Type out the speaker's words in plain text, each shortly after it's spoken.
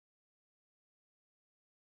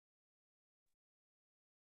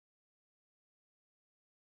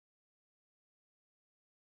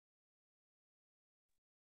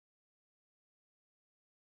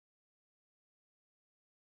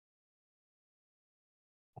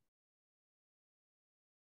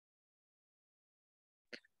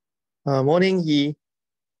Morning, Yi.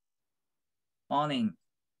 Morning.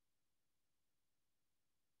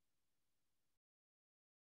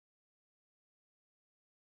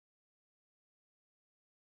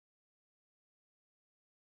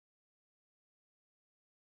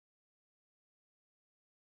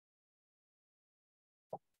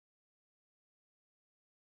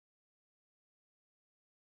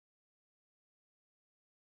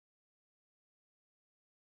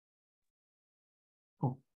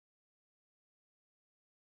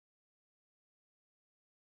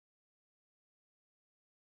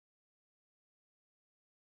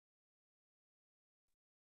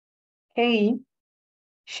 Hey,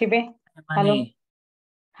 Shibe. Hello. Money.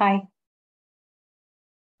 Hi.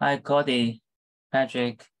 Hi, Cody,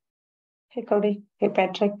 Patrick. Hey, Cody. Hey,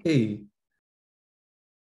 Patrick. Hey,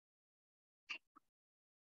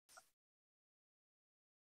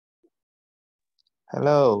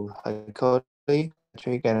 Hello, hi, Cody,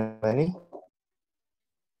 Patrick, and Manny.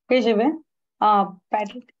 Hey, Shibe.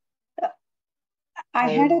 Patrick. I Hi,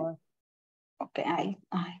 had a. everyone. Okay,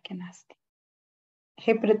 I can ask.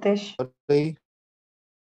 Hey, Pritesh. Cody,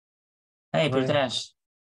 Hey, Hi. Pritesh.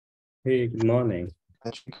 Hey, good morning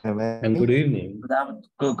Patrick, and and Manny. good evening.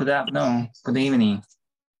 Good afternoon. Good evening.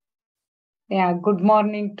 Yeah, good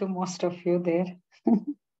morning to most of you there.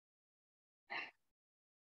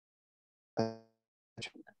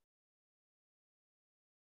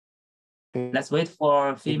 Let's wait for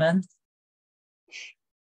a few minutes.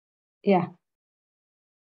 Yeah.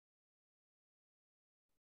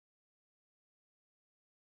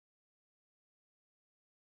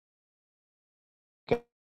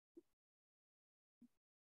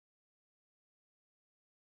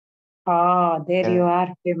 Oh, there you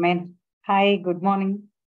are, women. Hi, good morning.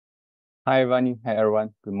 Hi, Vani. Hi,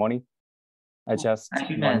 everyone. Good morning. I just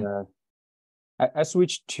wanna. I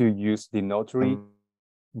switched to use the Notary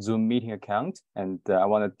Zoom meeting account, and I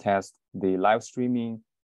want to test the live streaming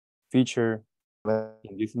feature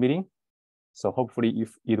in this meeting. So hopefully,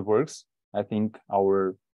 if it works, I think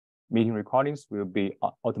our meeting recordings will be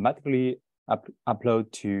automatically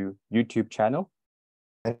upload to YouTube channel.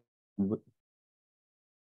 I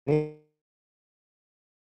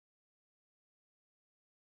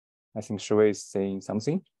think Shui is saying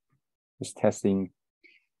something. Just testing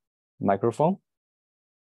microphone.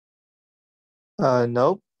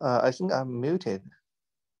 Nope. I think I'm muted.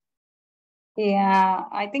 Yeah,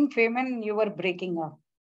 I think, women, you were breaking up,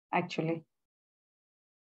 actually.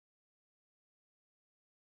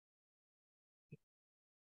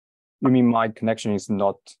 You mean my connection is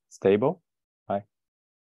not stable, right?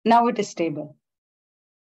 Now it is stable.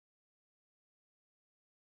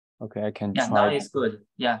 Okay, I can Yeah, try. now it's good.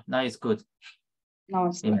 Yeah, now it's good. Now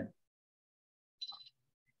it's good.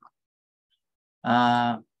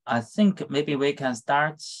 I think maybe we can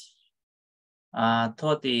start.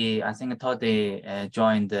 Toddy, I think Toddy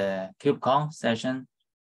joined the KubeCon session.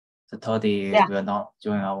 So Toddy will not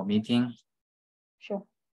join our meeting. Sure.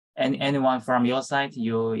 Anyone from your side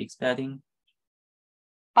you expecting?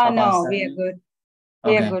 No, we are good.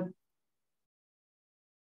 We are good.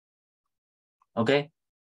 Okay.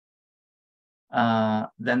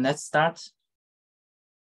 Then let's start.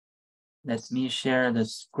 Let me share the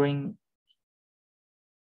screen.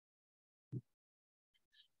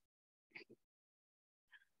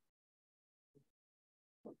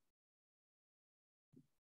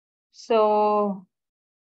 So,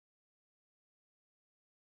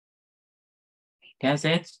 can you see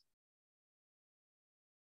it?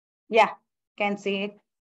 Yeah, can see it.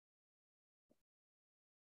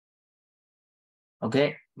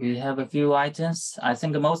 Okay, we have a few items. I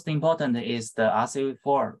think the most important is the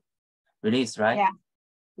RC4 release, right?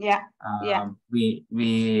 Yeah.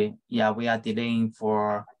 We are delaying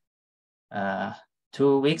for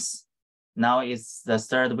 2 weeks. Now it's the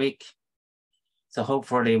 3rd week. So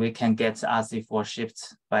hopefully we can get RC4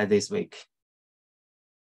 shipped by this week.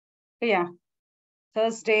 Yeah.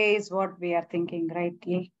 Thursday is what we are thinking, right?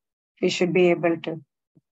 Yeah. We should be able to.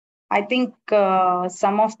 I think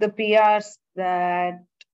some of the PRs that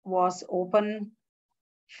was open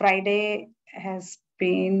Friday has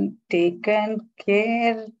been taken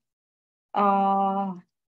care. I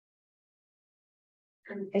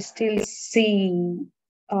still see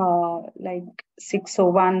like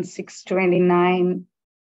 601, 629,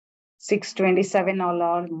 627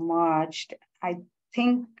 all merged. I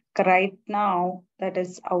think right now that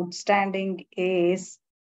is outstanding is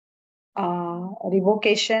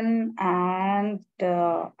revocation and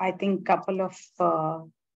I think couple of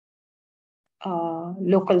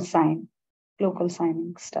local signing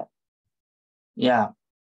stuff. Yeah.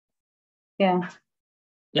 Yeah.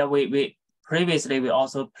 Yeah, we previously we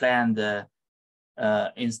also planned the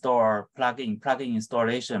plugin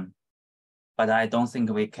installation, but I don't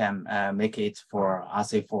think we can make it for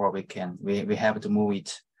RC4. We have to move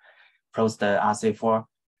it post the RC4.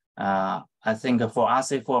 I think for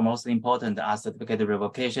RC4, most important are certificate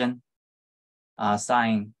revocation,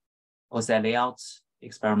 sign, OSI layouts,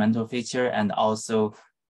 experimental feature, and also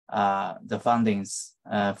the findings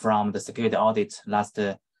from the security audit last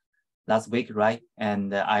week, right?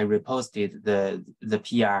 And I reposted the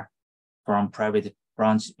PR from private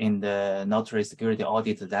branch in the notary security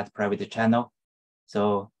audit, that private channel.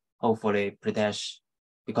 So hopefully, Pritesh,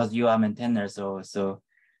 because you are maintainer, so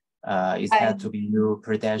it had to be you,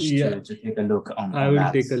 Pritesh, to take a look on I will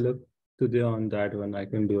that. take a look today on that one. I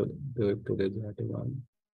can do it today, that one.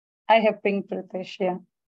 I have pinged Pritesh,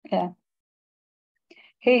 yeah.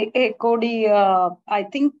 Hey, Cody, I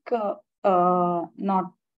think,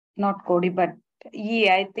 not Cody, but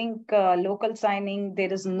yeah, I think local signing,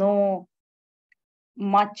 there is no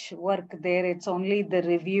much work there. It's only the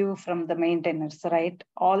review from the maintainers, right?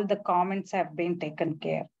 All the comments have been taken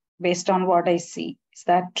care based on what I see. Is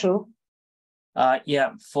that true?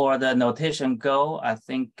 Yeah, for the notation go, I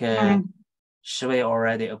think Shui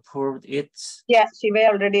already approved it. Yeah, Shiva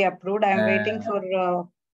already approved. I'm waiting for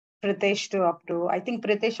Pritesh to approve. I think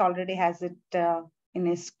Pritesh already has it in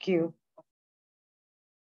his queue.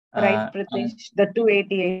 Right, Pritesh, the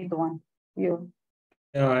 288 one. You.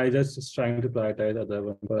 Yeah, I just trying to prioritize other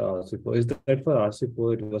one for RC4. Is that for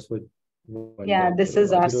RC4? It was for Yeah, this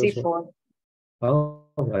is RC4. Oh,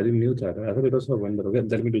 I didn't knew that. I thought it was for window. Okay,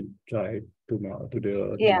 let me try it tomorrow.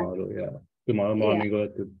 Tomorrow, yeah. Tomorrow morning or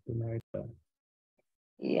tonight.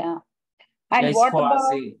 Yeah. And it's what for about?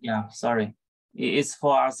 sorry. It's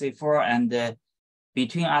for RC4, and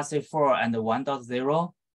between RC4 and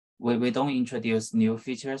 1.0, we don't introduce new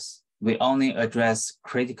features. We only address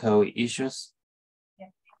critical issues.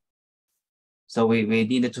 Yeah. So we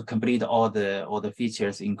needed to complete all the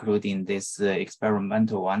features, including this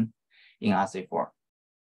experimental one in RC4.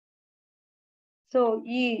 So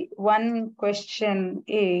one question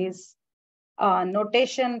is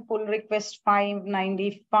notation pull request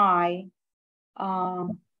 595.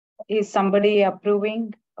 Is somebody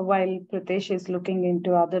approving while Pritesh is looking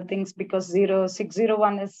into other things, because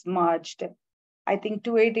 0601 is merged? I think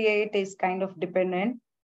 288 is kind of dependent,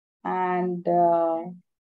 and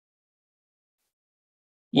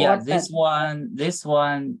yeah, this one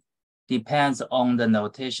depends on the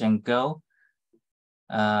notation go.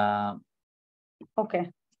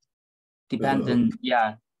 Okay.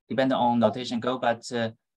 Dependent on notation go, but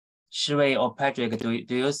Shui or Patrick,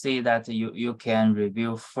 do you see that you can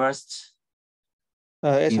review first?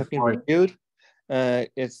 It has been reviewed.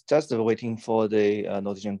 It's just waiting for the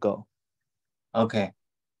notation go. Okay.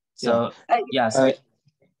 So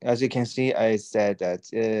as you can see, I said that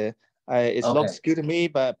it looks good to me,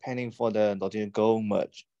 but pending for the notation go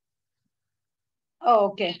merge.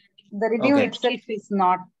 Oh, okay. The review itself is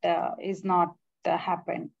not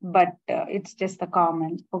happened, but it's just a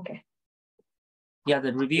comment. Okay. Yeah,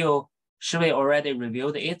 the review, Shui already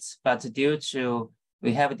reviewed it, but due to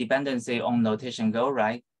we have a dependency on notation go,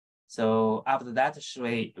 right? So after that,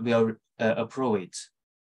 Shui will approve it.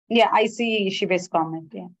 Yeah, I see Shiva's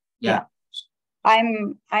comment. Yeah.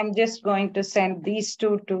 I'm just going to send these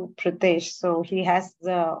two to Pritesh, so he has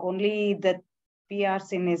only the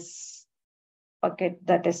PRs in his bucket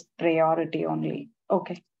that is priority only.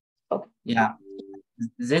 Okay. Yeah,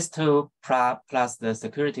 these two plus the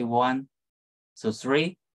security one, so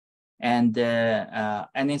 3, and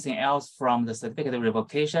anything else from the certificate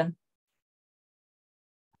revocation?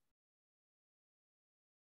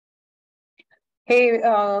 Hey,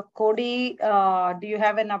 Cody, do you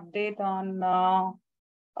have an update on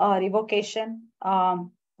revocation?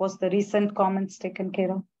 Was the recent comments taken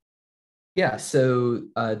care of? Yeah, so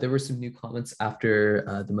there were some new comments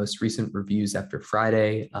after the most recent reviews after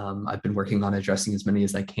Friday. I've been working on addressing as many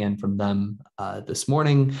as I can from them this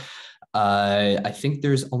morning. I think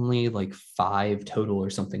there's only like 5 total or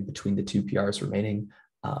something between the 2 PRs remaining.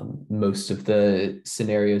 Most of the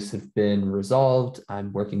scenarios have been resolved.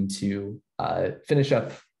 I'm working to finish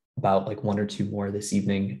up about like 1 or 2 more this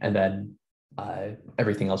evening, and then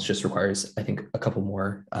everything else just requires, I think, a couple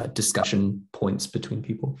more discussion points between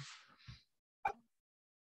people.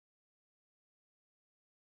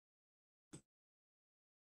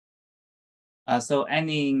 So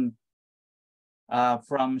any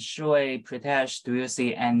from Shui, Pritesh, do you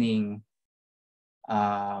see any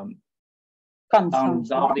unresolved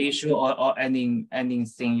issue or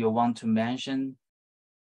anything you want to mention?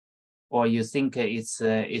 Or you think it's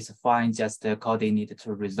fine, just Cody need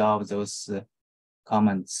to resolve those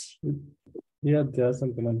comments. Yeah, there are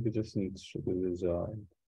some comments we just need to be resolved.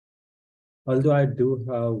 Although I do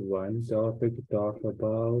have one topic to talk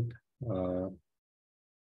about.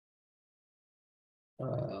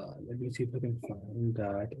 Let me see if I can find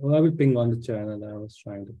that. Oh, I will ping on the channel. I was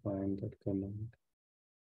trying to find that comment.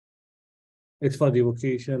 It's for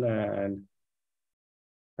revocation, and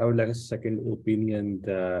I would like a second opinion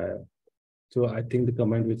that. So I think the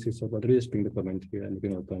comment which is about, just ping the comment here and you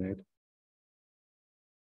can open it.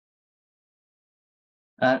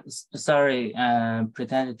 Sorry,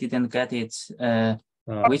 Pretend didn't get it.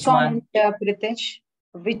 Which comment, one? Pritesh?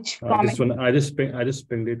 Which comment? This one, I just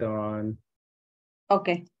pinged it on.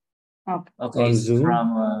 Okay. Okay. Okay, on it's Zoom.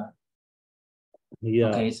 from Yeah.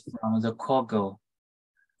 Okay, it's from the Kogo.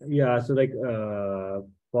 Yeah, so like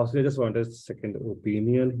possibly I just wanted a second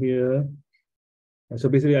opinion here. So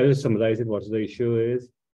basically I just summarize it, what the issue is.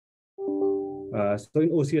 So in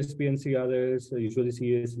OCSP and CRS, usually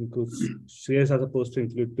CS includes, CS are supposed to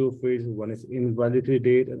include two fields. One is invalidity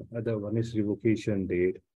date and other one is revocation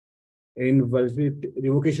date.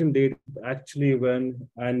 Revocation date actually when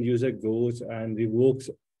an user goes and revokes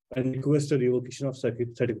and requests a revocation of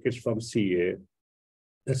certificates from CA.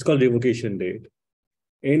 That's called revocation date.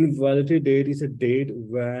 Invalidity date is a date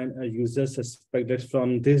when a user suspects that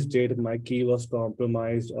from this date my key was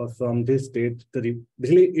compromised, or from this date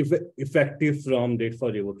basically effective from date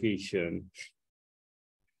for revocation.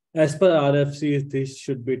 As per RFC, this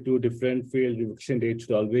should be two different fields. Revocation date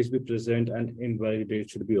should always be present and invalid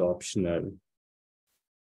date should be optional.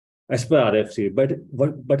 As per RFC,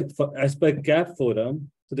 as per CAP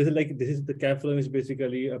forum, so this is the CAP forum is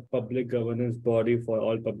basically a public governance body for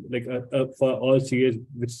all for all CAs,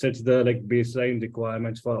 which sets the baseline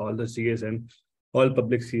requirements for all the CAs, and all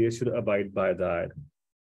public CAs should abide by that.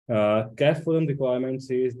 CAP forum requirement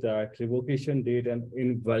says that revocation date and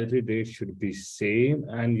invalidity date should be same,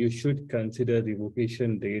 and you should consider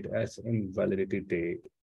revocation date as invalidity date.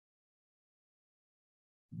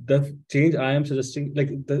 The change I am suggesting,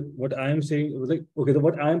 what I am saying,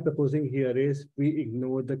 what I am proposing here is we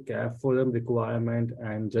ignore the CAP forum requirement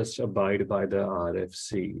and just abide by the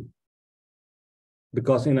RFC.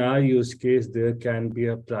 Because in our use case, there can be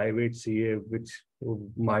a private CA which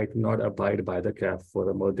might not abide by the CAP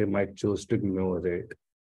forum, or they might choose to ignore it.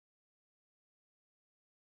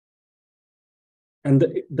 And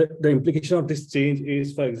the implication of this change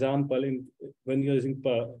is, for example, when you're using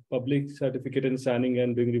public certificate and signing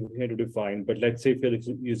and doing revocation to define, but let's say if you're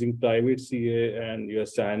using private CA and you're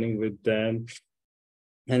signing with them,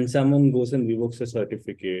 and someone goes and revokes a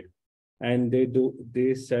certificate, and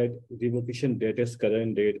they said revocation date is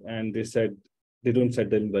current date, and they said they don't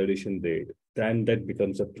set the invalidation date, then that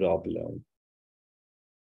becomes a problem.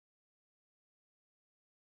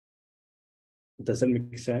 Does that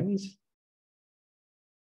make sense?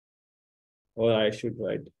 Or I should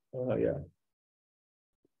write, yeah.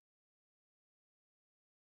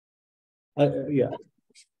 Yeah.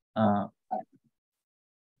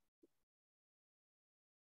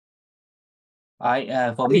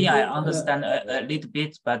 For me, I understand a little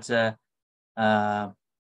bit, but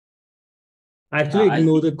actually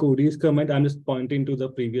ignore the Cody's comment. I'm just pointing to the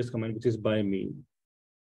previous comment, which is by me.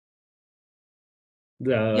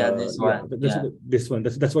 This one.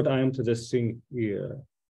 That's what I am suggesting here.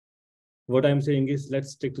 What I'm saying is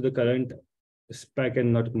let's stick to the current spec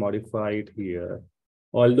and not modify it here.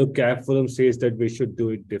 Although CAP forum says that we should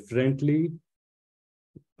do it differently,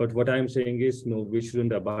 but what I'm saying is no, we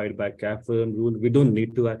shouldn't abide by CAP forum rule. We don't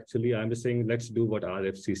need to actually. I'm just saying let's do what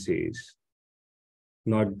RFC says,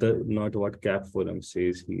 not what CAP forum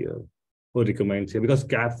says here or recommends here, because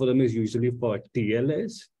CAP forum is usually for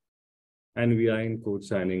TLS, and we are in code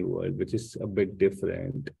signing world, which is a bit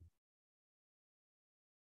different.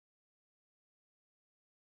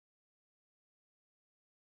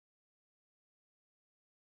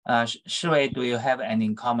 Shui, do you have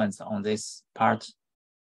any comments on this part?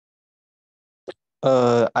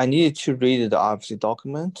 I need to read the RFC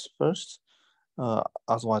document first.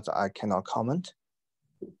 Otherwise, I cannot comment.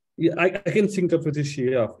 Yeah, I can sync up with this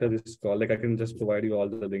here after this call. I can just provide you all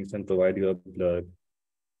the links and provide you a blurb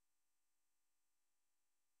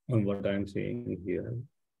on what I'm saying here.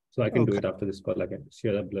 So I can do it after this call. I can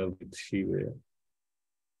share a blurb with Shiva.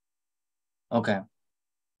 Okay.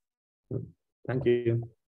 Thank you.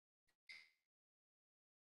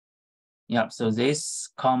 Yeah, so this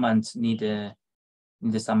comment need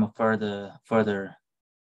some further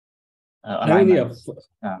alignment.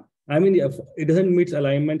 I mean, it doesn't meet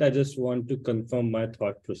alignment. I just want to confirm my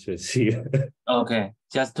thought process here. Okay,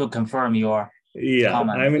 just to confirm your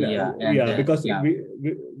comment. Because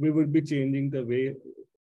we would be changing the way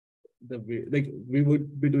the way, like we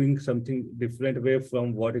would be doing something different way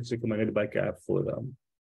from what is recommended by CAP Forum.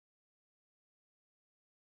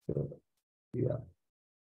 So, yeah.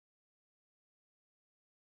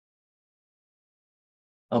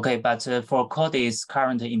 Okay, but for Cody's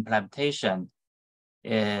current implementation,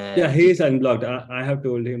 yeah, he is unblocked. I have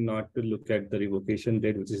told him not to look at the revocation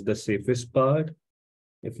date, which is the safest part.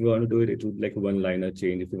 If you want to do it, it would like one-liner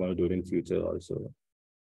change if you want to do it in future also.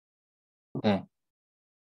 Okay.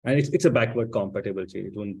 And it's a backward compatible change.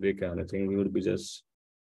 It won't break anything. We would be just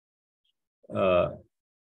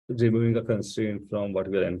removing a constraint from what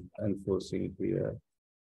we are enforcing here.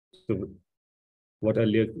 So what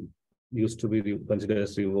earlier used to be considered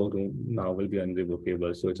as revoked now will be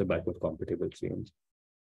unrevocable. So it's a backward compatible change.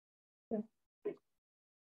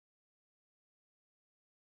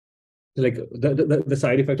 Like the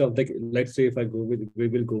side effect of, like, let's say if we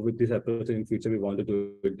will go with this approach in future, we want to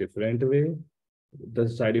do it different way. The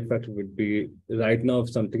side effect would be, right now, if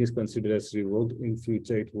something is considered as revoked, in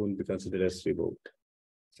future it won't be considered as revoked.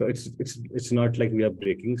 So it's not like we are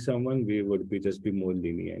breaking someone. We would be just be more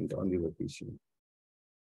lenient on revocation.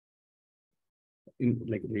 In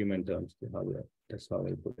like layman terms, that's how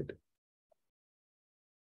I put it.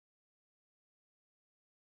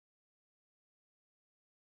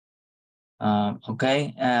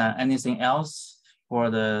 Okay. Anything else for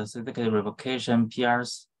the certificate revocation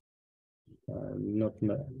PRs?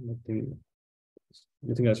 Nothing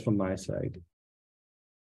else from my side.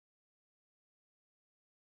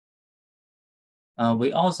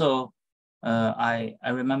 We also, I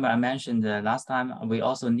remember I mentioned last time, we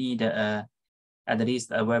also need at least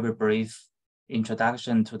a very brief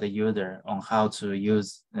introduction to the user on how to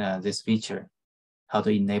use this feature, how to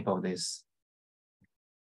enable this.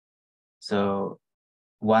 So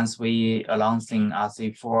once we announcing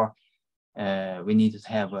RC4, we need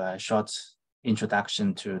to have a short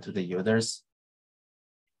introduction to the users.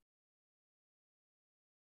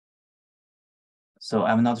 So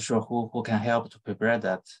I'm not sure who can help to prepare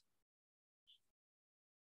that.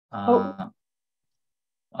 I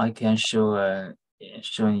can show an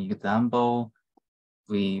example.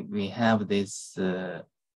 We have this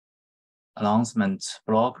announcement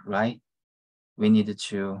blog, right? We need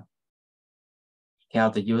to tell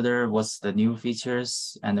the user what's the new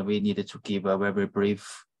features, and we need to give a very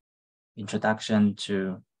brief introduction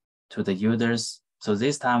to the users. So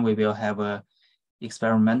this time we will have a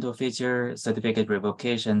experimental feature, certificate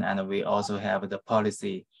revocation, and we also have the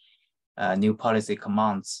policy, new policy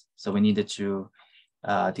commands. So we need to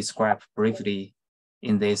describe briefly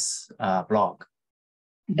in this blog.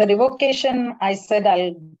 The revocation, I said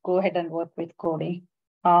I'll go ahead and work with Cody.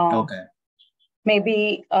 Okay.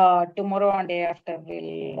 Maybe tomorrow or day after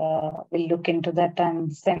we'll look into that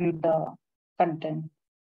and send the content.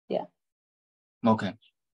 Yeah. Okay.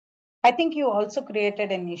 I think you also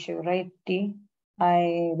created an issue, right, T?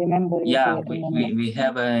 I remember. Yeah, we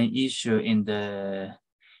have an issue in the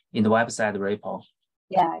website repo.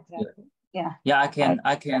 Yeah, exactly. Yeah. Yeah,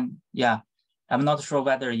 I can. Yeah, I'm not sure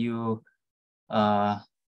whether you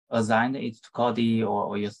assigned it to Cody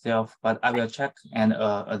or yourself, but I will check and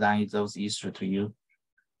assign those issues to you.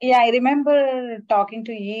 Yeah, I remember talking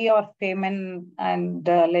to Yi or Payman and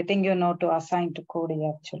letting you know to assign to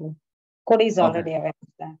Cody, actually. Cody is already aware of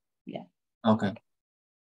that. Yeah. Okay.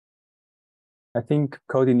 I think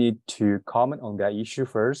Cody need to comment on that issue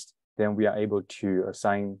first, then we are able to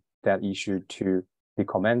assign that issue to the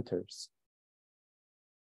commenters.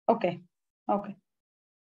 Okay. Okay.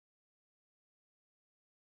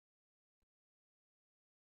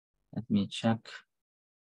 Let me check.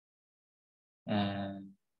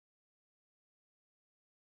 And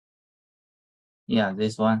yeah,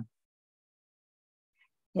 this one.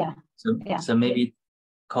 Yeah. So maybe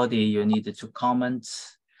Cody, you need to comment.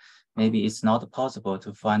 Maybe it's not possible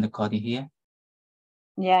to find Cody here.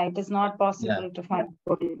 Yeah, it is not possible to find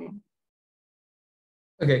Cody.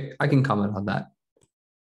 Okay, I can comment on that.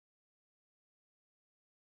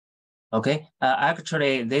 Okay,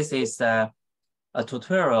 actually, this is a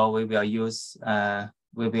tutorial we will use.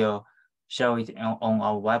 We will show it on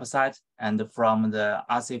our website, and from the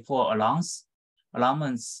RC4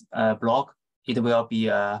 allowance blog, it will be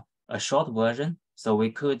a short version, so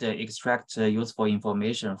we could extract useful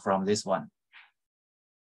information from this one.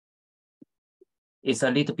 It's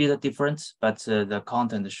a little bit different, but the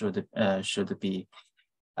content should be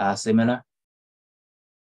similar.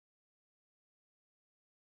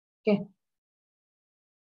 Okay.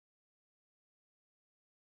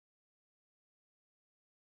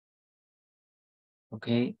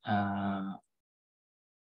 Okay.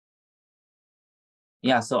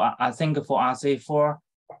 Yeah, so I think for RC4,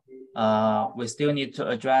 we still need to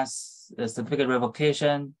address the certificate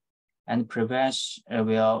revocation, and Privesh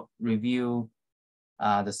will review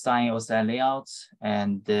the sign OSI layout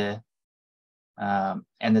and the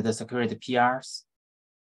security PRs.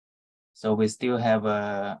 So we still have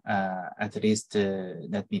at least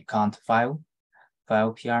let me count five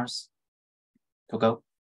PRs to go.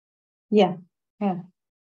 Yeah.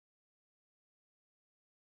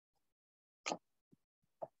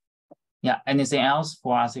 Yeah. Anything else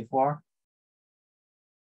for RC4?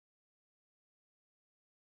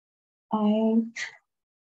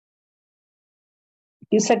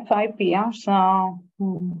 You said 5 PRs.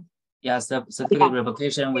 Yes, the certificate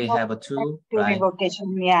revocation, we have 2, right?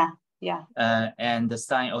 Revocation, yeah. And the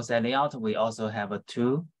sign OSI layout, we also have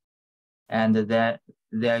 2. And there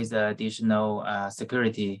is an additional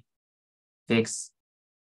security fix.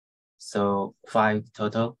 So 5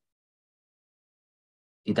 total.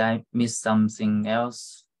 Did I miss something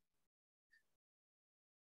else?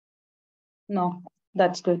 No,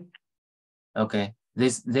 that's good. Okay,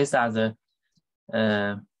 these are the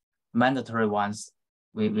mandatory ones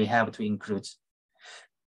we have to include.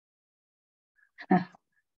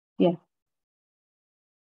 Yeah.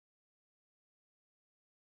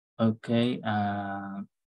 Okay.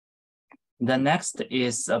 The next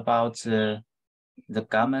is about the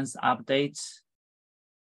government's update.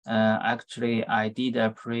 Actually, I did a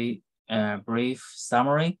brief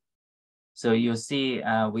summary. So you see,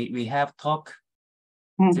 we have talk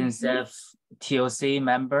CNCF TOC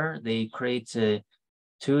member. They create 2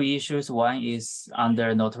 issues. One is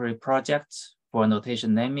under notary project for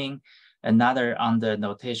notation naming, another under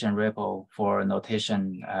notation repo for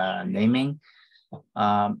notation naming.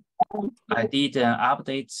 I did an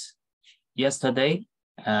update yesterday,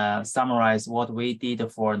 summarize what we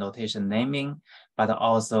did for notation naming, but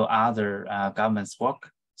also other government's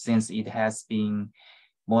work. Since it has been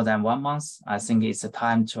more than 1 month, I think it's a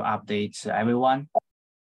time to update everyone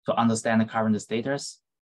to understand the current status.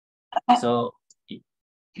 So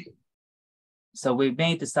we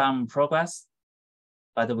made some progress,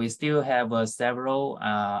 but we still have several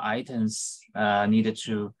items needed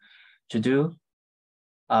to do.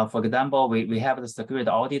 For example, we have the security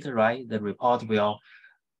audit, right? The report will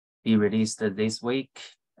be released this week,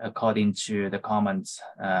 according to the comments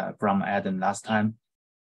from Adam last time.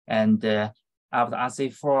 And after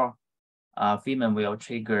RC4, FEMA will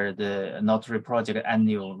trigger the notary project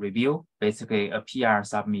annual review, basically a PR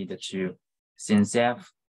submitted to CNCF.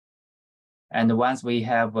 And once we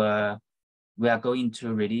have, we are going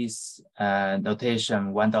to release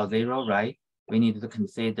notation 1.0, right? We need to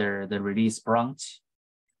consider the release branch.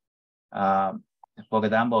 For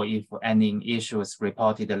example, if any issues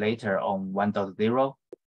reported later on 1.0,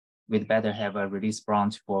 we'd better have a release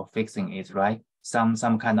branch for fixing it, right?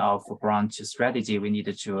 Some kind of branch strategy we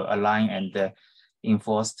needed to align and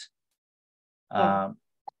enforce.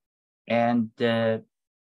 And the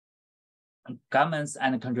governments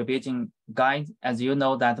and contributing guide, as you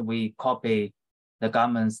know, that we copy the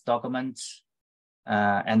government's documents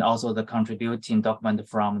and also the contributing document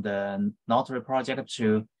from the notary project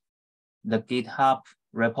to the GitHub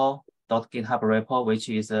repo, .github repo, which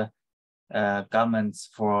is a government's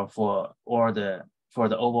for the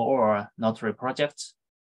overall notary project.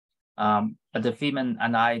 But the FEMA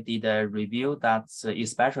and I did a review that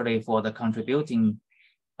especially for the contributing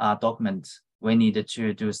document, we needed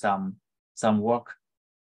to do some work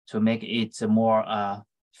to make it more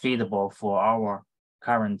feasible for our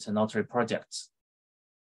current notary projects.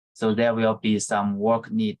 So there will be some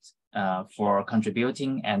work need for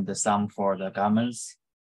contributing and some for the governments.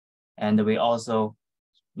 And we also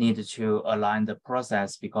need to align the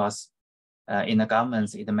process because in the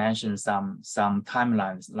governments, it mentions some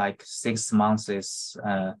timelines, like 6 months is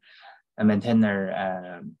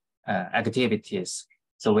maintainer activities.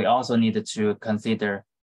 So we also need to consider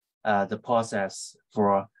the process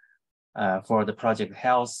for the project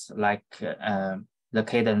health, like the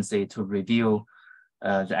cadence to review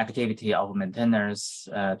the activity of maintainers,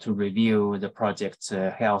 to review the project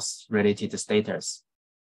health related status.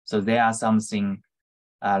 So there are something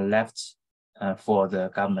left for the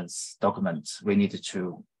government's documents we need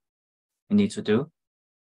to do.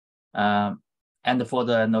 And for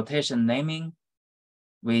the notation naming,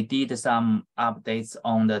 we did some updates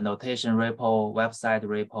on the notation repo, website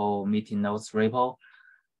repo, meeting notes repo.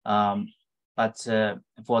 But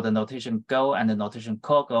for the notation go and the notation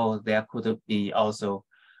co-go, there could be also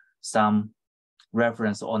some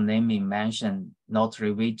reference or naming mention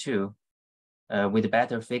notary v2. We'd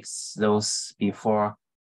better fix those before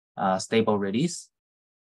stable release.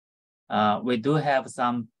 We do have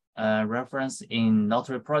some reference in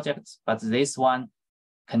notary projects, but this one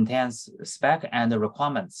contains spec and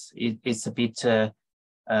requirements. It's a bit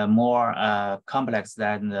more complex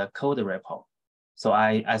than the code repo. So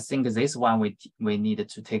I think this one we need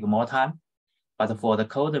to take more time. But for the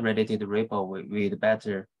code related repo, we'd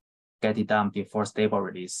better get it done before stable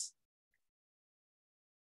release.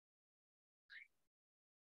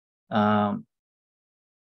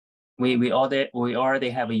 We already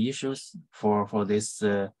have issues for this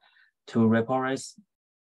two repos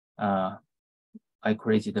I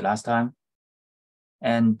created last time,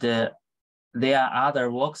 and there are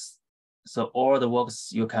other works. So all the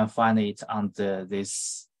works you can find it on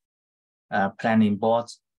this planning board.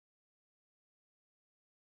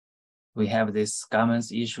 We have this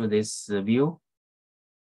governance issue, this view.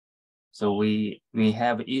 So we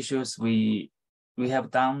have issues we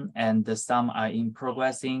have done, and some are in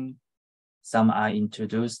progressing, some are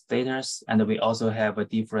introduced status, and we also have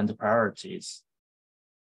different priorities.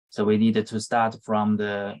 So we need to start from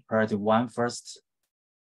the priority 1 first,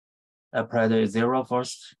 priority 0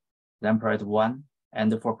 first, then priority 1,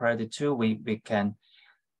 and for priority 2, we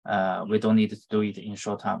don't need to do it in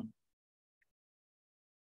short term.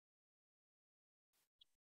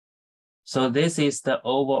 So this is the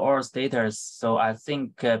overall status. So I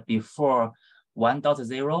think before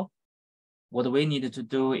 1.0, what we need to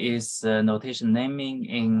do is notation naming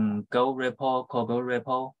in Go repo, Go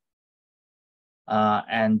repo,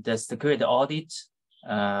 and the security audit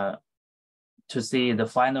to see the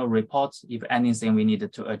final report, if anything we need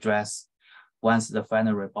to address once the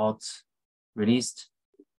final report released.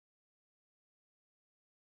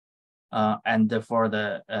 And for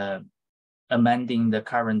the amending the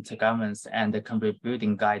current governance and the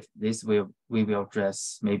contributing guide, this we will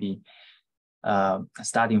address maybe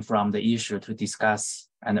starting from the issue to discuss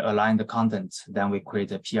and align the content, then we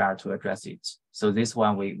create a PR to address it. So this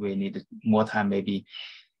one we need more time, maybe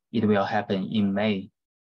it will happen in May,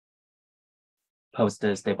 post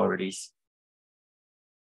the stable release.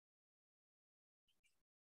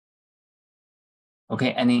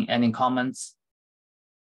 Okay, any comments?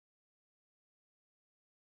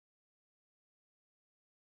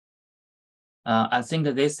 I think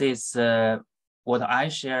this is what I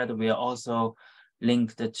shared. We are also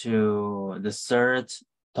linked to the third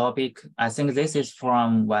topic. I think this is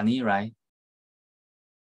from Wani, right?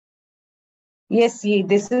 Yes,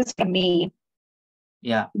 this is for me.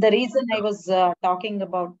 Yeah. The reason I was talking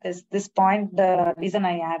about this point, the reason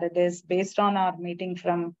I added is based on our meeting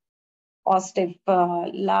from OSTIF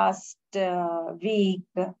last week.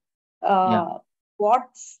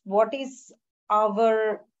 What is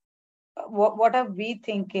our what are we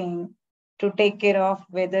thinking to take care of,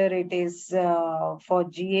 whether it is for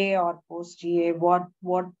GA or post GA?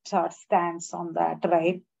 What's our stance on that,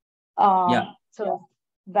 right? So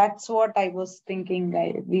that's what I was thinking.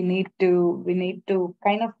 We need to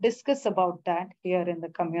kind of discuss about that here in the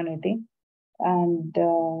community, and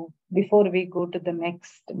before we go to the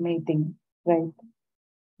next meeting, right?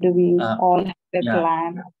 Do we all have a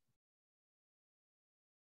plan?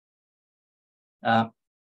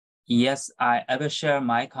 Yes, I will share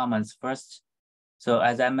my comments first. So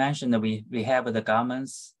as I mentioned, we have the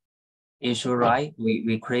governance issue, right?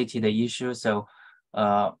 We created the issue. So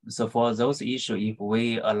so for those issues, if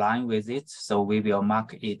we align with it, so we will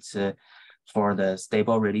mark it for the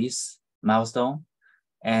stable release milestone.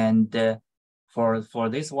 And for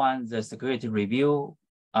this one, the security review,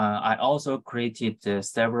 I also created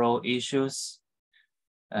several issues.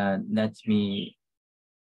 Let me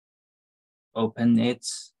open it.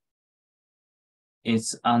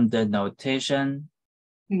 It's under notation.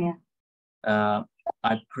 Yeah.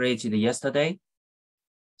 I created yesterday.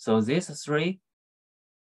 So these three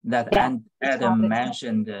that Adam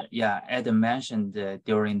mentioned, Adam mentioned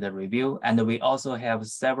during the review, and we also have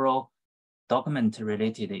several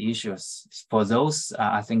document-related issues. For those,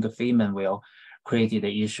 I think Feynman will create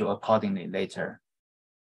the issue accordingly later.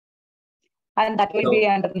 And that will be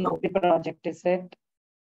under the Notary project, is it?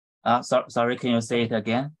 Sorry, can you say it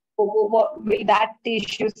again? Will that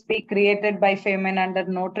issues be created by Feynman under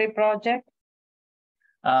Notary project?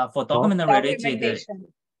 For document-related,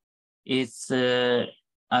 it's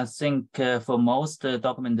I think for most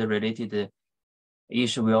document-related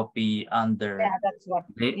issue will be under that's what,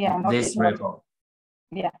 this repo.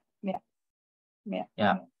 Yeah.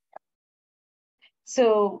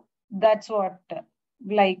 So that's what,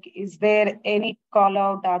 like, is there any call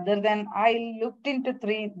out other than I looked into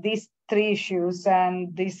these three issues,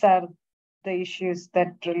 and these are the issues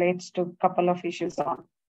that relates to a couple of issues on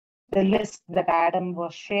the list that Adam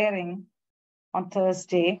was sharing on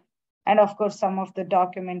Thursday, and of course some of the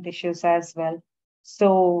document issues as well.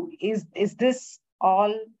 So is this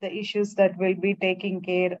all the issues that will be taken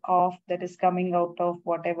care of that is coming out of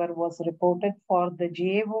whatever was reported for the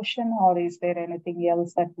GA version, or is there anything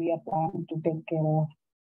else that we are planning to take care of?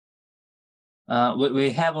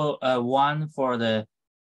 We have one for the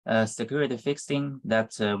security fixing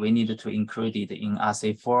that we need to include it in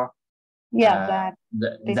RC4. Yeah,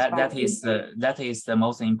 that is the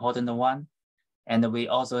most important one, and we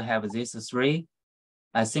also have these three.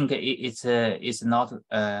 I think it's not.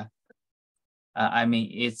 I mean,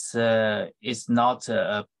 it's not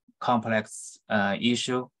a complex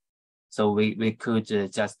issue, so we could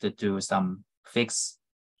just do some fix.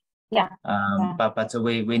 Yeah. But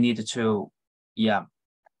we need to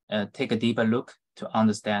take a deeper look to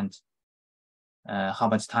understand how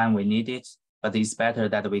much time we need it. But it's better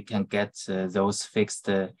that we can get those fixed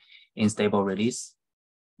in stable release.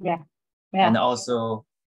 Yeah. And also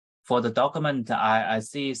for the document, I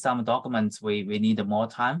see some documents we need more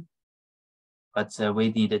time, but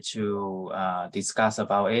we need to discuss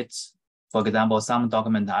about it. For example, some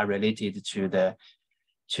documents are related to the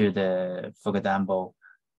for example,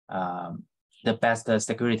 the best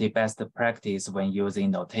security best practice when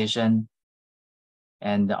using notation,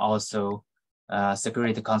 and also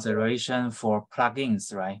security consideration for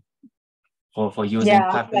plugins, right? For using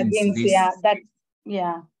plugins.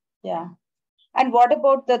 And what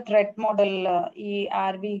about the threat model?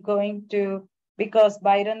 Are we going to, because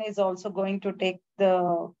Byron is also going to take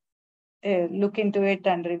the look into it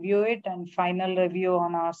and review it, and final review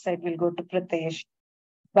on our side will go to Pritesh.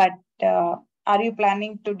 But are you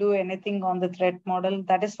planning to do anything on the threat model?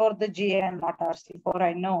 That is for the GA and not RC4,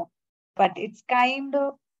 I know, but it's kind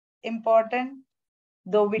of important,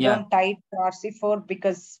 though we don't tie it to RC4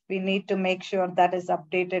 because we need to make sure that is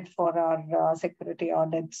updated for our security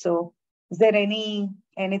audit. So is there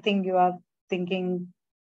anything you are thinking?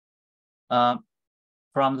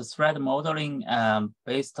 From the threat modeling,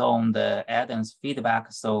 based on the Adam's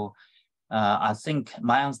feedback, so I think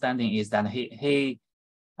my understanding is that his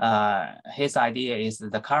idea is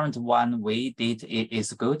the current one we did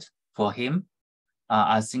is good for him.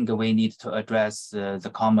 I think we need to address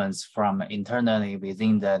the comments from internally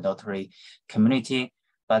within the notary community.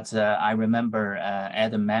 But I remember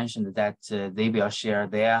Adam mentioned that they will share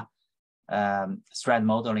their threat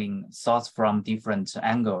modeling thoughts from different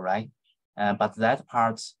angle, right? But that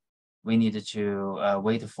part we need to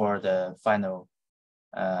wait for the final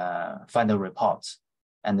report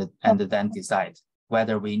and then decide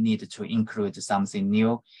whether we need to include something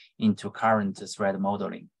new into current threat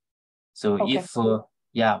modeling. So if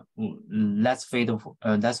let's wait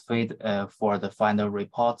for the final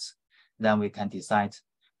report, then we can decide.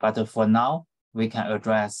 But for now, we can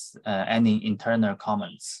address any internal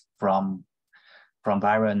comments from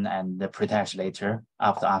Byron and the Pritesh later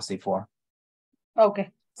after RC4. Okay.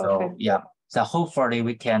 So so hopefully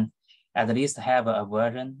we can at least have a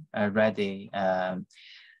version ready around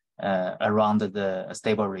the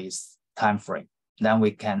stable release timeframe. Then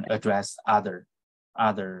we can address other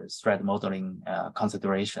threat modeling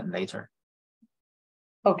consideration later.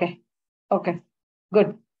 Okay,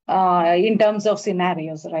 good. In terms of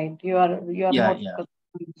scenarios, right? You are more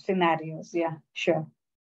scenarios. Yeah, sure.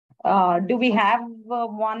 Do we have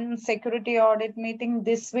one security audit meeting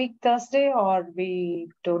this week, Thursday, or we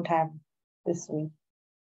don't have this week?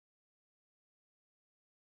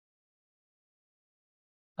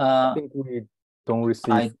 I think we don't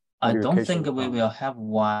receive. I don't think we will have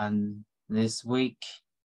one this week.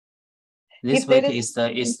 This week is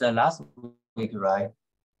the last week, right?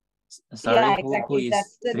 Sorry, yeah, exactly.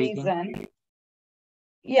 That's the reason.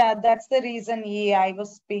 Yeah, that's the reason. I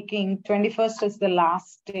was speaking. 21st is the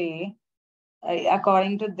last day,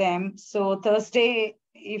 according to them. So Thursday,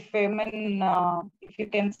 if you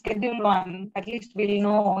can schedule one, at least we'll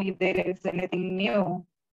know if there is anything new,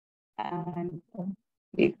 and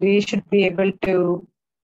we should be able to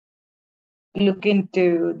look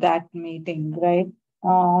into that meeting, right?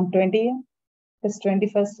 On 20th, because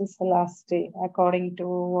 21st is the last day, according to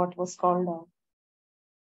what was called out.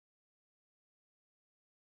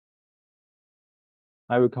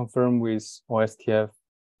 I will confirm with OSTF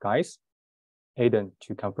guys, Aiden,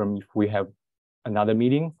 to confirm if we have another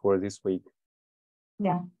meeting for this week.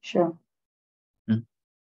 Yeah, sure.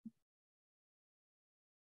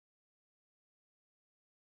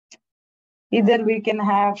 Either we can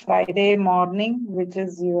have Friday morning, which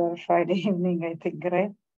is your Friday evening, I think,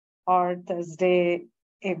 right? Or Thursday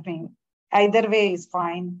evening. Either way is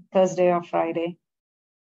fine, Thursday or Friday.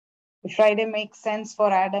 If Friday makes sense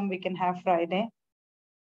for Adam, we can have Friday.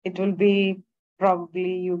 It will be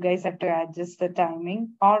probably you guys have to adjust the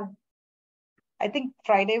timing, or I think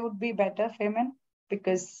Friday would be better, Femin,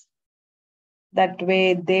 because That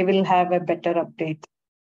way they will have a better update.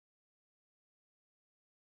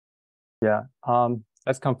 Yeah,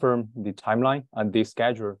 let's confirm the timeline and the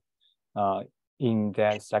schedule in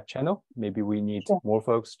that Slack channel. Maybe we need more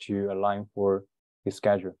folks to align for the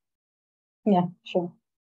schedule. Yeah, sure.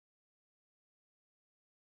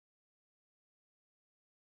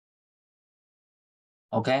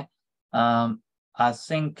 Okay. I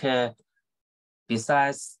think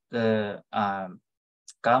besides the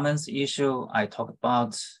governance issue, I talked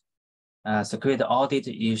about security audit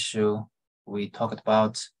issue. We talked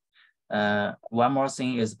about one more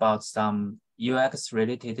thing is about some UX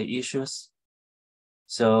related issues.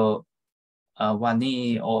 So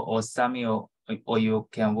Wani or Samuel or you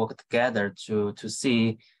can work together to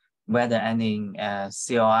see whether any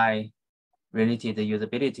CLI related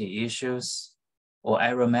usability issues or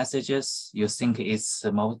error messages you think is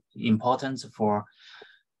the most important for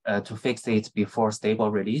to fix it before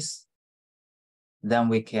stable release. Then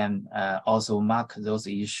we can also mark those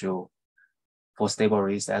issues for stable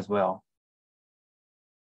release as well.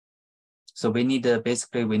 So we need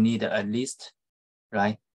basically we need a list,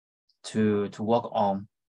 right, to work on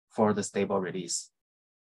for the stable release.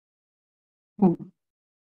 Mm-hmm.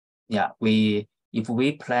 Yeah, if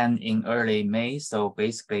we plan in early May, so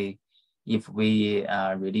basically if we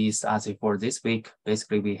release RC4 this week,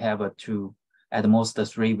 basically we have at most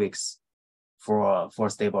 3 weeks for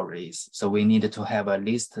stable release. So we need to have a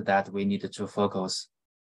list that we need to focus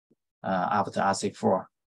after RC4.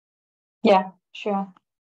 Yeah, sure.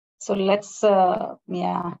 So let's, I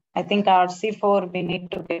think RC4, we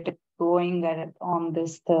need to get it going on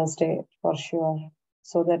this Thursday for sure,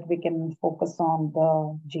 so that we can focus on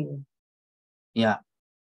the GA. Yeah,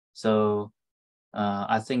 so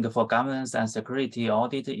I think for governance and security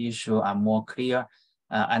audit issue are more clear.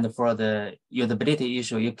 And for the usability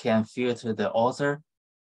issue, you can filter the author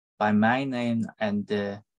by my name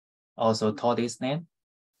and also Toddy's name.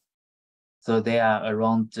 So they are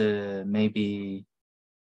around maybe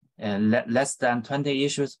less than 20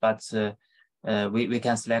 issues, but we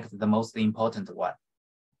can select the most important one.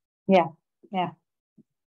 Yeah,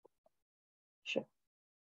 sure.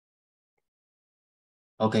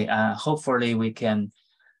 Okay, hopefully we can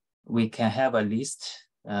have a list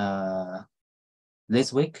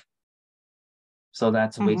this week, so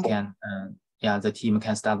that we can the team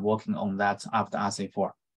can start working on that after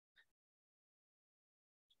RC4.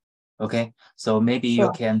 Okay, so maybe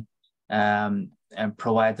you can and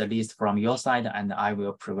provide the list from your side, and I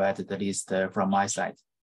will provide the list from my side.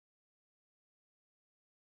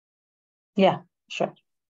 Yeah, sure.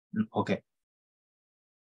 Okay.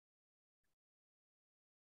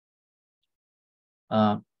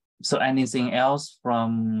 So anything else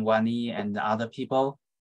from Wani and the other people?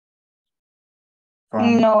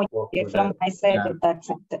 No, from my side, that's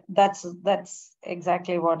it. That's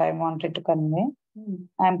exactly what I wanted to convey.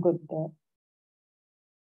 I'm good there.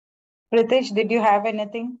 Pritesh, did you have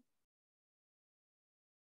anything?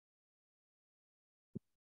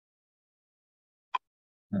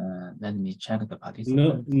 Let me check the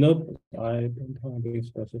participants. Nope, I don't have anything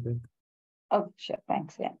specific. Oh, sure,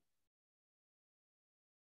 thanks, yeah.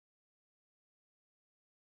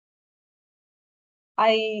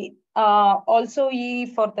 I also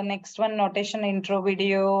for the next one notation intro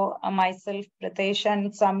video, myself, Pritesh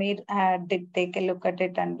and Samir did take a look at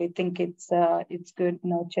it, and we think it's good,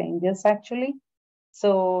 no changes actually.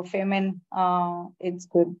 So Femin, it's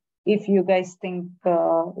good. If you guys think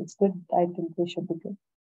it's good, I think we should be good.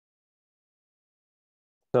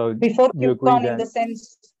 So before you go on, in the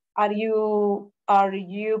sense, are you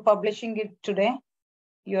publishing it today,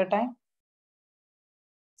 your time?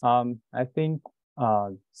 I think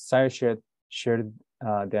Sai shared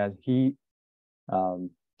that he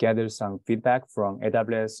gathered some feedback from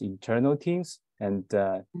AWS internal teams, and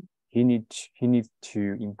he needs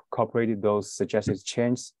to incorporate those suggested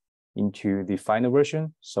changes into the final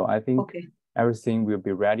version. So I think everything will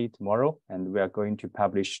be ready tomorrow, and we are going to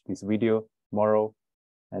publish this video tomorrow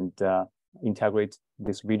and integrate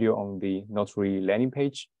this video on the Notary landing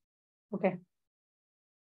page. Okay.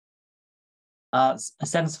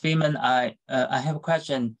 Thanks, Femin. I have a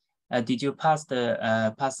question. Did you pass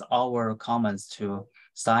our comments to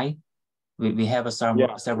Sai? We have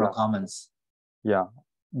several comments. Yeah,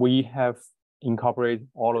 we have incorporated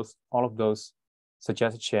all of those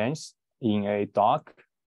suggested changes in a doc.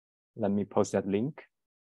 Let me post that link.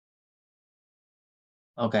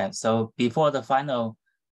 Okay, so before the final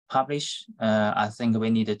publish, I think we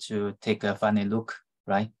needed to take a final look,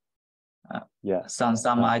 right?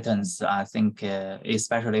 Some items, I think,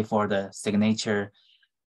 especially for the signature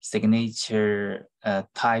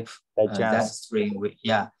type, that string,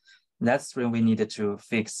 That's where we needed to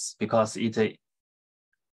fix because it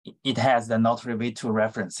has the notary v2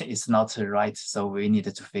 reference. It's not right, so we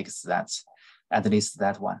needed to fix that, at least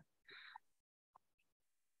that one.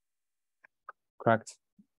 Correct.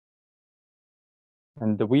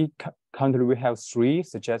 And currently we have 3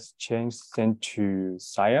 suggested changes sent to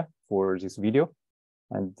Saya for this video.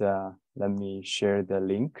 And let me share the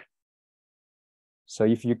link. So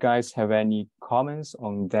if you guys have any comments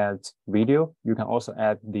on that video, you can also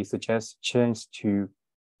add the suggested change to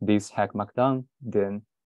this hack markdown. Then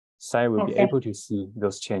Saya will be able to see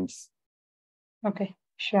those changes. Okay,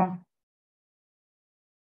 sure.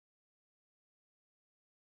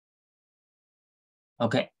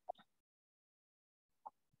 Okay.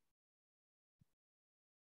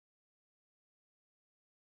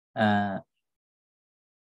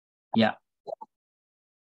 Yeah.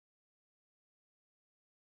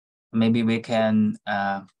 Maybe we can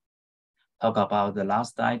talk about the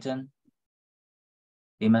last item.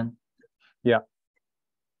 Iman? Yeah.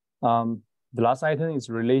 The last item is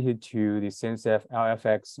related to the CNCF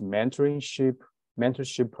LFX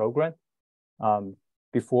mentorship program.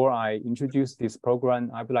 Before I introduce this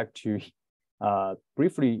program, I would like to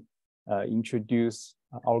briefly introduce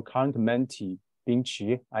our current mentee,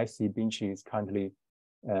 Binchi. I see Binchi is currently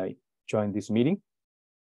joined this meeting.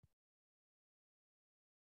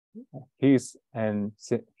 He is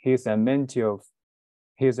a mentee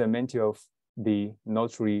of the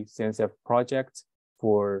Notary CNCF project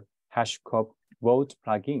for HashCop Vote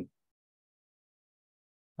plugin.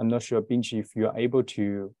 I'm not sure, Binchi, if you are able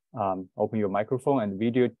to open your microphone and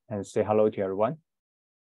video and say hello to everyone.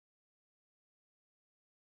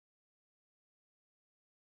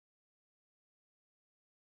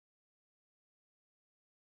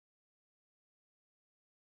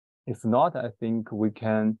 If not, I think we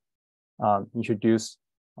can introduce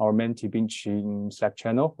our mentee Binchi in Slack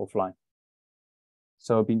channel offline.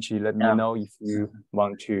 So Binchi, let me know if you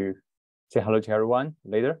want to say hello to everyone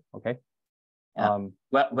later, okay?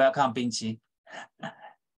 Welcome, Binchi.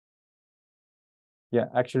 Yeah,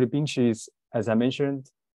 actually, Binchi is, as I mentioned,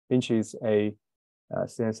 Binchi is a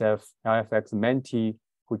CNCF LFX mentee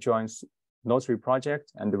who joins Notary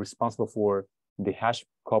project and responsible for the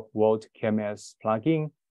HashCop Vault KMS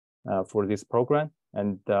plugin for this program.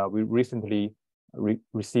 And we recently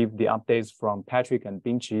received the updates from Patrick and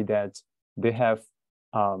Binchi that they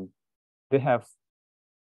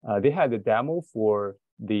had a demo for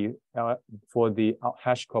the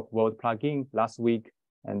HashCop Vault plugin last week,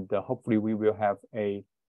 and hopefully we will have a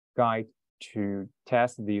guide to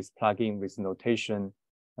test this plugin with notation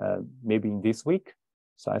maybe in this week.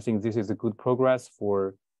 So I think this is a good progress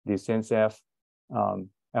for the CNCF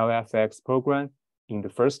LFX program in the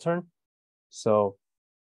first term. So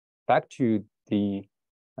back to the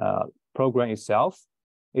program itself,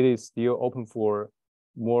 it is still open for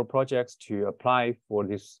more projects to apply for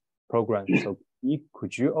this program. So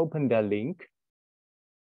could you open that link?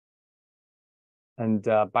 And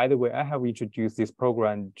by the way, I have introduced this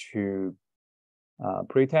program to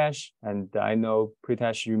Pritesh, and I know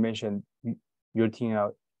Pritesh, you mentioned your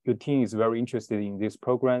team is very interested in this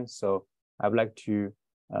program. So I would like to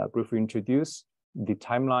briefly introduce the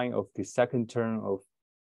timeline of the second term of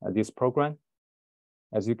this program.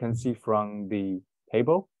 As you can see from the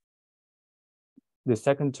table, the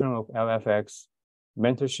second term of LFX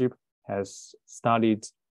mentorship has started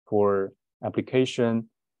for application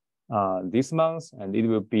this month, and it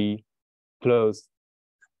will be closed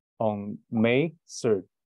on May 3rd.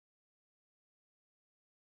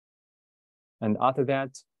 And after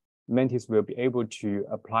that, mentees will be able to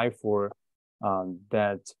apply for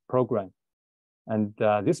that program. And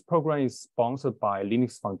this program is sponsored by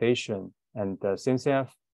Linux Foundation, and CNCF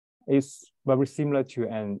is very similar to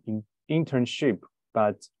an internship,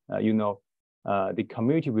 but the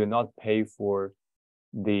community will not pay for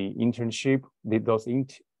the internship,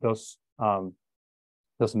 those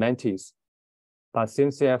mentees, but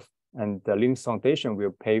CNCF and the Linux Foundation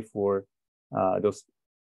will pay for those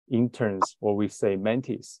interns, or we say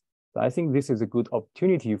mentees. So I think this is a good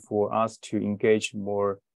opportunity for us to engage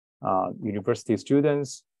more university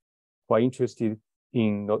students who are interested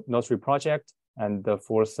in Notary project and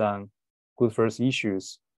for some good first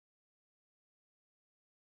issues.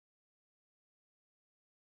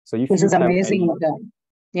 So if this is amazing.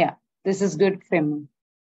 Yeah, this is good, Fim.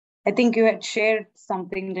 I think you had shared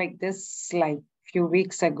something like this like a few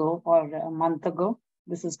weeks ago or a month ago.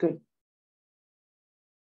 This is good.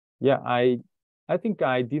 Yeah, I think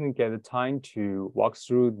I didn't get the time to walk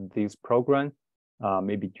through this program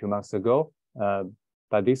maybe 2 months ago.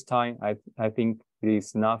 But this time, I think it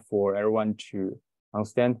is enough for everyone to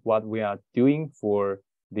understand what we are doing for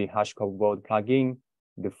the HashiCorp Vault plugin,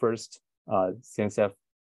 the first CNCF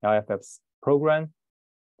LFS program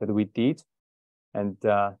that we did. And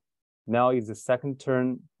now is the second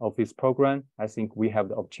turn of this program. I think we have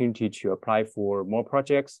the opportunity to apply for more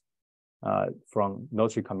projects from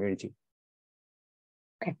Notary community.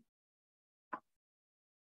 Okay.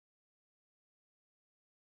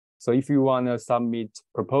 So if you want to submit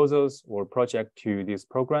proposals or project to this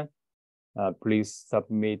program, please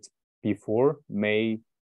submit before May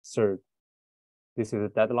 3rd. This is the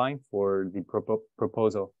deadline for the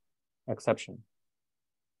proposal exception.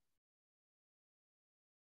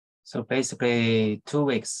 So basically 2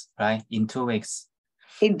 weeks, right? In 2 weeks.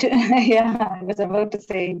 Yeah, I was about to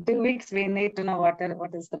say in 2 weeks we need to know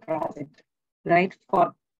what is the project, right?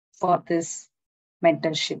 For this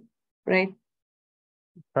mentorship, right?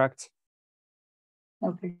 Correct.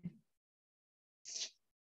 Okay.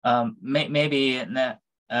 Maybe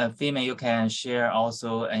Fima, you can share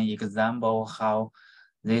also an example how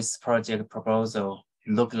this project proposal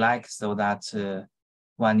look like, so that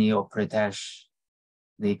when you pretest,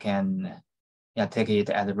 they can take it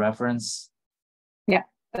as a reference. Yeah,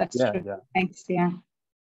 that's true. Yeah. Thanks. Yeah.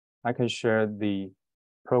 I can share the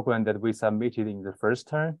program that we submitted in the first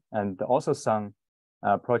turn, and also some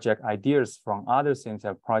project ideas from other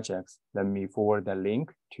CNCF projects. Let me forward the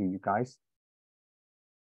link to you guys.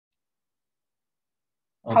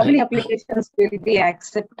 Okay. How many applications will be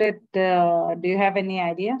accepted? Do you have any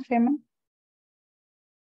idea, Feman?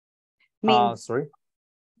 Sorry?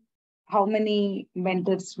 How many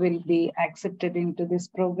mentors will be accepted into this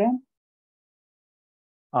program?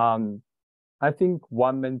 I think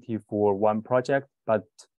one mentee for one project, but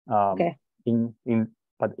Okay. in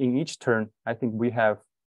each turn, I think we have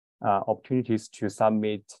opportunities to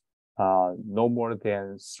submit no more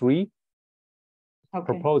than 3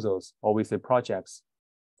 proposals, or we say projects,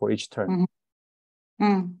 for each turn.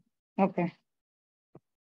 Okay.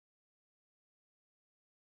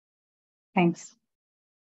 Thanks.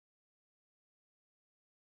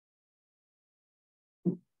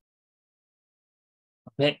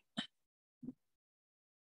 Okay.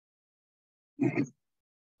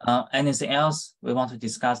 Anything else we want to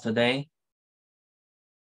discuss today?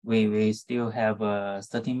 We still have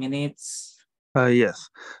 30 minutes. Yes.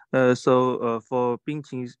 So for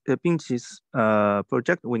Binqing's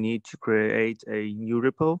project, we need to create a new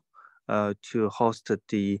repo to host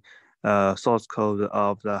the source code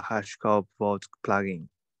of the HashiCorp Vault plugin.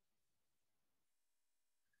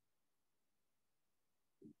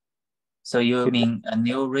 So you mean a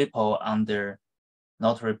new repo under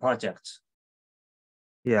Notary project?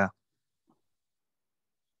 Yeah.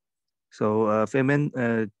 So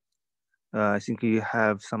Feynman, I think you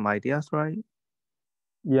have some ideas, right?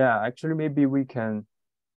 Yeah, actually, maybe we can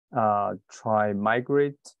try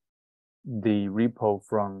migrate the repo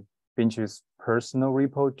from Binq's personal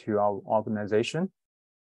repo to our organization.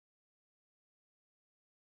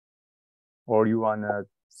 Or you wanna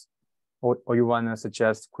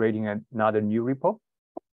suggest creating another new repo?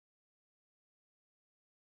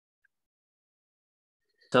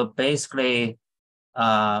 So basically,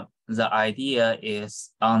 the idea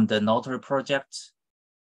is on the Notary project,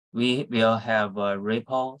 we will have a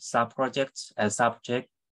repo subproject as subject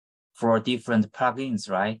for different plugins,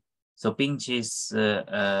 right? So Binq's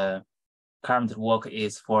current work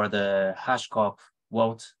is for the HashiCorp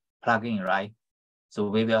Vault plugin, right? So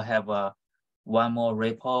we will have one more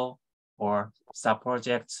repo or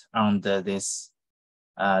subproject under this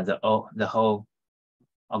the whole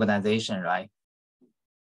organization, right?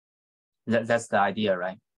 That's the idea,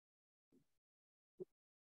 right?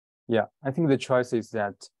 Yeah, I think the choice is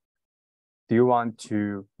that, do you want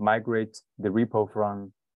to migrate the repo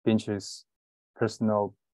from Binq's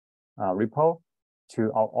personal repo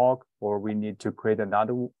to our org, or we need to create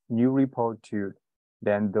another new repo to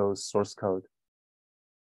lend those source code?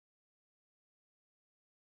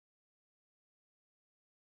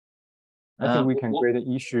 I think we can create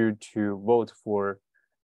an issue to vote for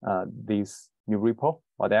this new repo,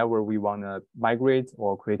 whatever we want to migrate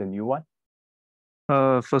or create a new one.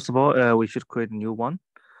 First of all, we should create a new one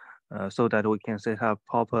so that we can set up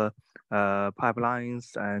proper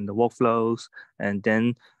pipelines and workflows, and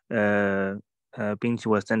then Binqi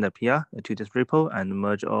will send a PR to this repo and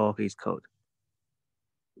merge all his code.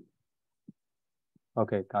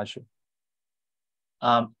 Okay, gotcha.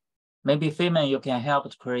 Maybe Feynman, you can help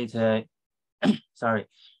to create a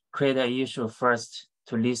create an issue first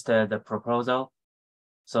to list the proposal,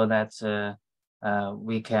 so that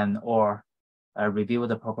we can all review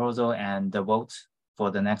the proposal and vote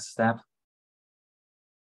for the next step.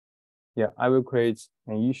 Yeah, I will create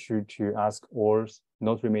an issue to ask all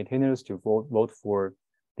Notary maintainers to vote for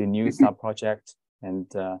the new sub-project. And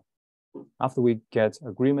after we get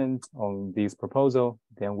agreement on this proposal,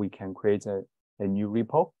 then we can create a new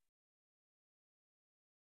repo.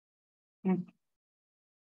 Mm.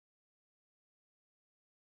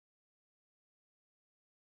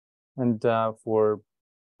 And for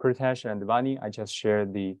Pritesh and Vani, I just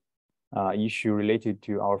shared the issue related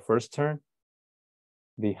to our first turn,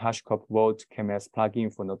 the HashiCorp Vault KMS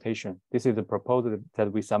plugin for notation. This is a proposal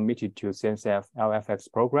that we submitted to CNCF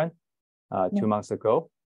LFX program 2 months ago.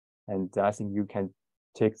 And I think you can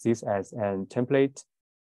take this as a template.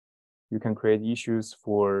 You can create issues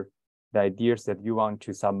for the ideas that you want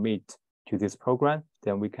to submit to this program.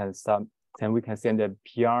 Then we can send a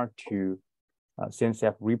PR to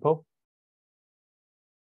CNCF repo.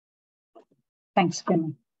 Thanks,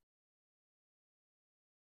 Benny.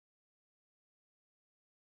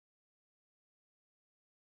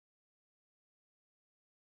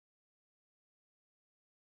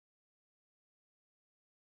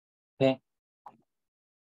 Okay.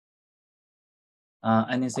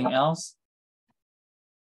 Anything else?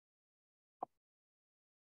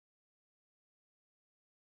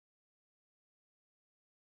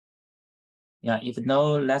 Yeah, if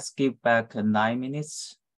no, let's give back 9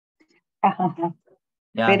 minutes.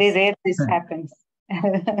 Yeah. Very rare this happens.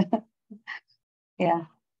 Yeah.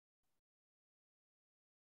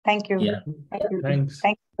 Thank you. Yeah. Thank you. Thanks.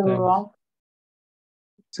 Thank you all.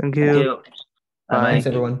 Thank Thank you. you. Bye. Thanks,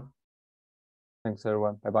 everyone. Thanks,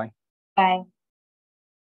 everyone. Bye-bye. Bye.